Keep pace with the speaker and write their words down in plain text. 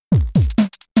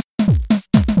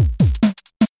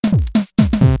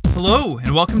Hello,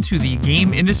 and welcome to the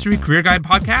Game Industry Career Guide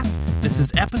podcast. This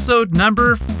is episode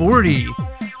number 40.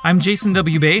 I'm Jason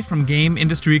W. Bay from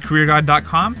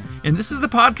GameIndustryCareerGuide.com, and this is the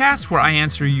podcast where I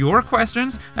answer your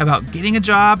questions about getting a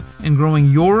job and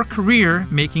growing your career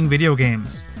making video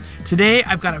games. Today,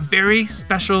 I've got a very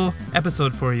special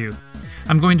episode for you.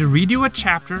 I'm going to read you a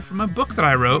chapter from a book that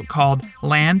I wrote called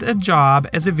Land a Job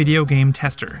as a Video Game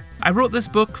Tester. I wrote this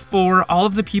book for all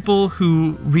of the people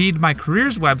who read my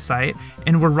careers website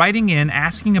and were writing in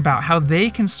asking about how they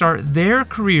can start their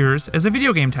careers as a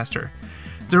video game tester.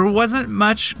 There wasn't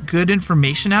much good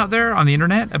information out there on the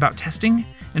internet about testing.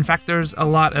 In fact, there's a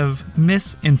lot of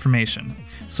misinformation.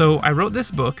 So I wrote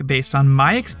this book based on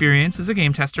my experience as a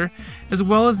game tester, as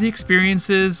well as the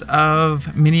experiences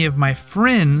of many of my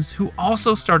friends who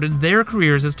also started their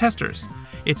careers as testers.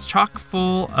 It's chock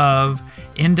full of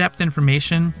in-depth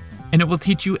information, and it will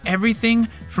teach you everything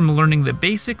from learning the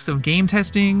basics of game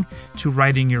testing, to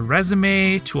writing your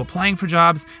resume, to applying for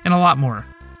jobs, and a lot more.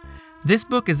 This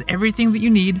book is everything that you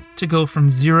need to go from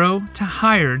zero to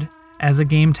hired as a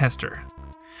game tester.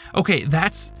 Okay,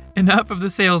 that's enough of the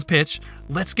sales pitch.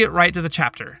 Let's get right to the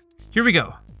chapter. Here we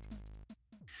go.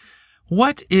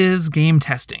 What is game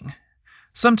testing?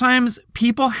 Sometimes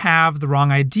people have the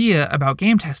wrong idea about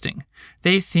game testing.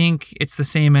 They think it's the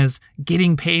same as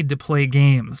getting paid to play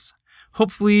games.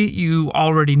 Hopefully you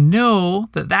already know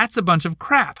that that's a bunch of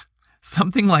crap.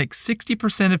 Something like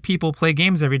 60% of people play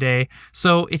games every day,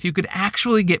 so if you could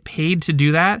actually get paid to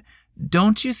do that,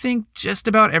 don't you think just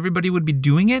about everybody would be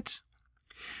doing it?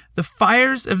 The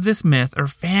fires of this myth are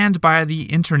fanned by the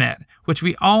internet, which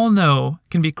we all know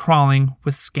can be crawling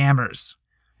with scammers.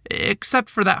 Except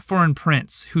for that foreign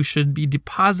prince who should be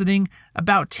depositing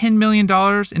about $10 million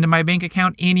into my bank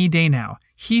account any day now.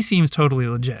 He seems totally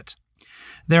legit.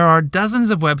 There are dozens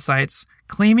of websites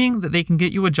claiming that they can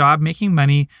get you a job making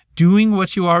money doing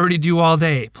what you already do all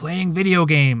day, playing video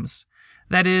games.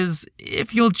 That is,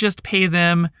 if you'll just pay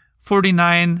them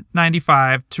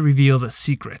 $49.95 to reveal the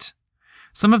secret.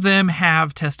 Some of them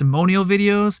have testimonial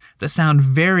videos that sound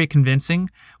very convincing,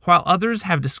 while others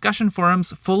have discussion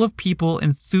forums full of people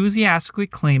enthusiastically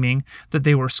claiming that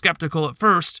they were skeptical at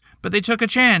first, but they took a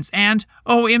chance and,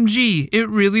 OMG, it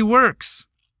really works.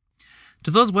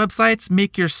 Do those websites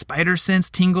make your spider sense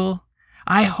tingle?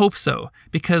 I hope so,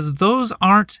 because those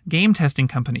aren't game testing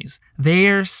companies.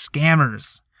 They're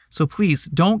scammers. So please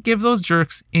don't give those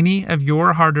jerks any of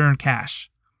your hard-earned cash.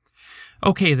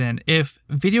 Okay then, if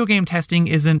video game testing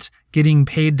isn't getting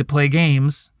paid to play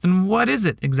games, then what is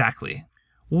it exactly?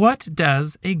 What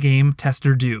does a game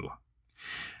tester do?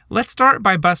 Let's start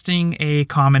by busting a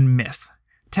common myth.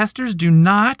 Testers do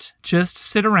not just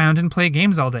sit around and play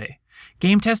games all day.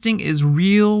 Game testing is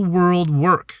real-world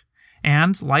work.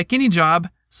 And like any job,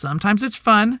 sometimes it's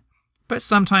fun, but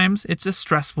sometimes it's a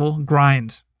stressful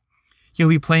grind. You'll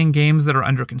be playing games that are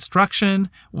under construction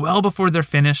well before they're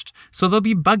finished, so they'll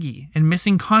be buggy and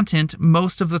missing content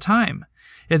most of the time.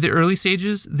 At the early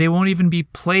stages, they won't even be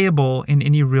playable in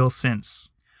any real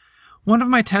sense. One of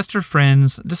my tester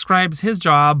friends describes his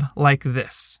job like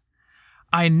this.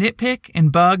 I nitpick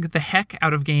and bug the heck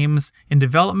out of games in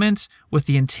development with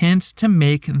the intent to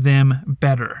make them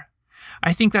better.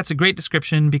 I think that's a great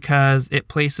description because it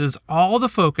places all the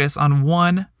focus on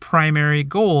one primary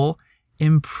goal: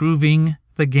 improving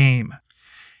the game.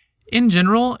 In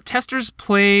general, testers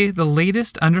play the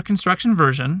latest under construction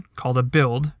version, called a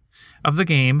build, of the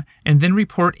game, and then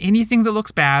report anything that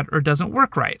looks bad or doesn't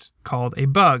work right, called a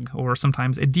bug or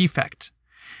sometimes a defect.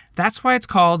 That's why it's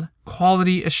called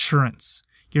quality assurance.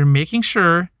 You're making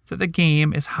sure that the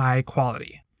game is high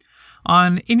quality.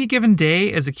 On any given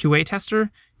day as a QA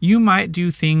tester, you might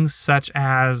do things such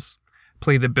as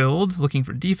play the build looking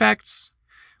for defects.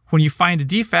 When you find a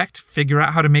defect, figure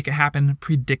out how to make it happen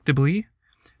predictably.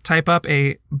 Type up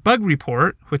a bug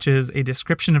report, which is a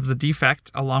description of the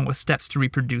defect along with steps to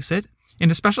reproduce it,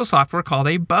 in a special software called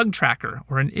a bug tracker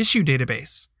or an issue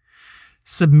database.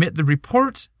 Submit the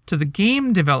report to the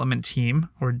game development team,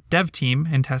 or dev team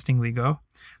in testing lingo,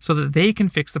 so that they can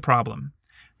fix the problem.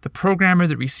 The programmer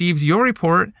that receives your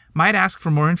report might ask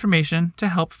for more information to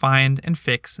help find and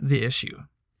fix the issue.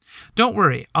 Don't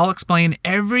worry, I'll explain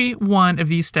every one of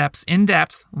these steps in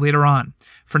depth later on.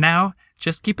 For now,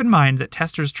 just keep in mind that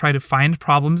testers try to find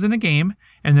problems in a game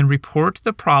and then report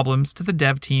the problems to the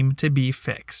dev team to be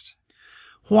fixed.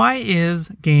 Why is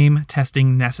game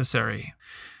testing necessary?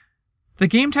 The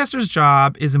game tester's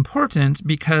job is important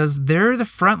because they're the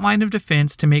front line of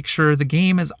defense to make sure the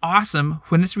game is awesome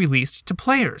when it's released to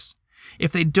players.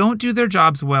 If they don't do their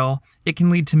jobs well, it can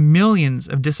lead to millions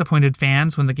of disappointed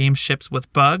fans when the game ships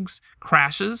with bugs,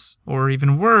 crashes, or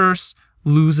even worse,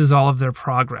 loses all of their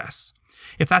progress.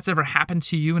 If that's ever happened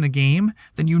to you in a game,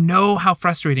 then you know how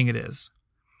frustrating it is.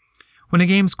 When a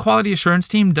game's quality assurance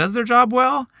team does their job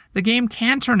well, the game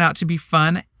can turn out to be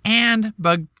fun and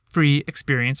bug-free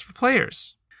experience for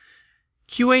players.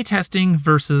 QA testing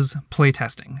versus play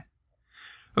testing.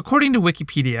 According to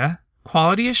Wikipedia,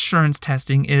 quality assurance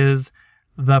testing is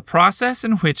the process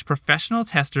in which professional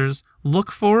testers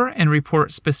look for and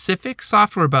report specific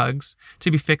software bugs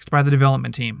to be fixed by the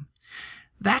development team.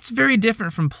 That's very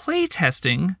different from play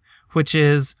testing, which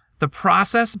is the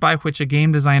process by which a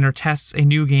game designer tests a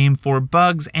new game for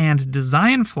bugs and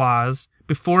design flaws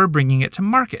before bringing it to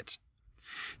market.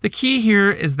 The key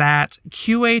here is that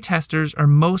QA testers are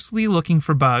mostly looking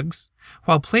for bugs,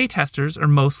 while play testers are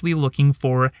mostly looking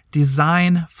for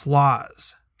design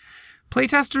flaws.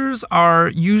 Playtesters are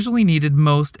usually needed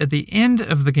most at the end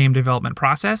of the game development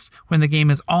process when the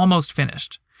game is almost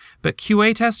finished. But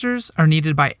QA testers are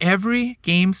needed by every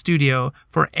game studio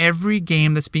for every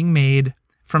game that's being made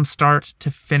from start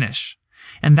to finish.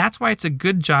 And that's why it's a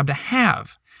good job to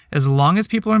have. As long as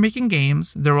people are making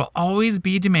games, there will always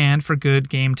be demand for good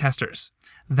game testers.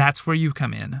 That's where you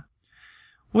come in.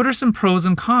 What are some pros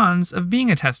and cons of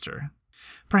being a tester?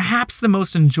 Perhaps the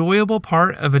most enjoyable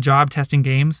part of a job testing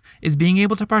games is being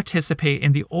able to participate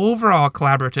in the overall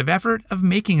collaborative effort of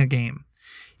making a game.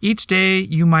 Each day,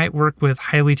 you might work with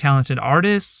highly talented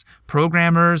artists,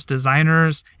 programmers,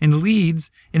 designers, and leads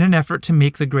in an effort to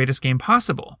make the greatest game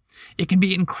possible. It can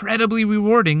be incredibly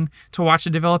rewarding to watch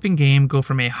a developing game go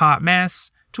from a hot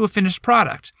mess to a finished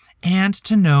product, and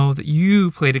to know that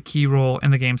you played a key role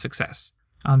in the game's success.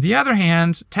 On the other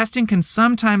hand, testing can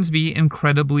sometimes be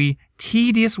incredibly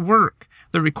tedious work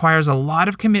that requires a lot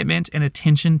of commitment and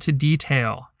attention to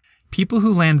detail. People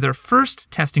who land their first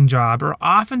testing job are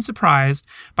often surprised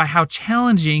by how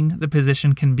challenging the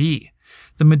position can be.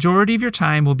 The majority of your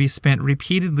time will be spent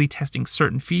repeatedly testing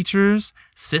certain features,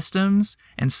 systems,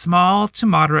 and small to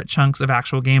moderate chunks of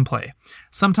actual gameplay.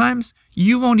 Sometimes,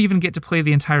 you won't even get to play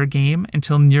the entire game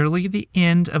until nearly the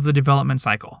end of the development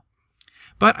cycle.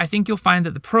 But I think you'll find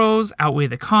that the pros outweigh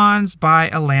the cons by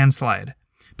a landslide.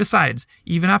 Besides,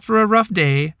 even after a rough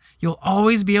day, you'll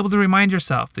always be able to remind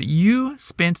yourself that you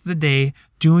spent the day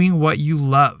doing what you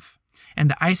love. And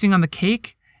the icing on the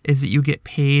cake is that you get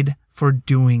paid for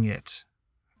doing it.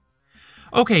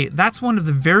 Okay, that's one of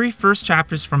the very first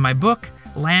chapters from my book,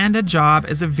 Land a Job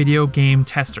as a Video Game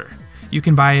Tester. You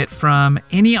can buy it from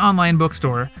any online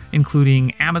bookstore,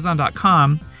 including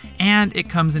Amazon.com, and it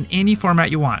comes in any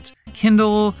format you want.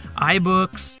 Kindle,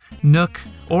 iBooks, Nook,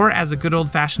 or as a good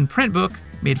old-fashioned print book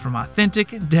made from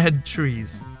authentic dead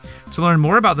trees. To learn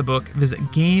more about the book, visit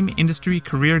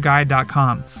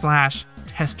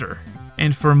GameIndustryCareerGuide.com/tester.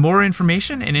 And for more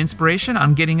information and inspiration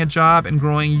on getting a job and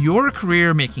growing your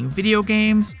career making video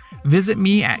games, visit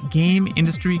me at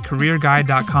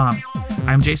GameIndustryCareerGuide.com.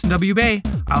 I'm Jason W. Bay.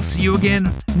 I'll see you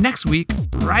again next week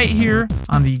right here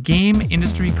on the Game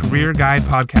Industry Career Guide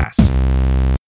podcast.